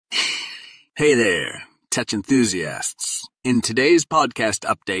Hey there, tech enthusiasts. In today's podcast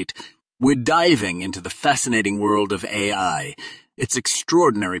update, we're diving into the fascinating world of AI, its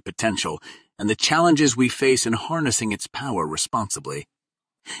extraordinary potential, and the challenges we face in harnessing its power responsibly.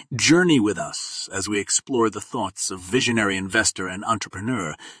 Journey with us as we explore the thoughts of visionary investor and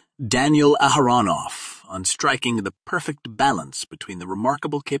entrepreneur Daniel Aharonoff on striking the perfect balance between the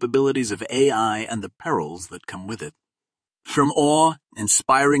remarkable capabilities of AI and the perils that come with it. From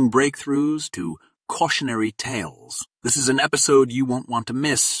awe-inspiring breakthroughs to cautionary tales, this is an episode you won't want to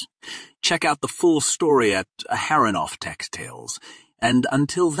miss. Check out the full story at AharonoffTechTales, and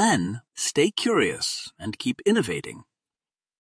until then, stay curious and keep innovating.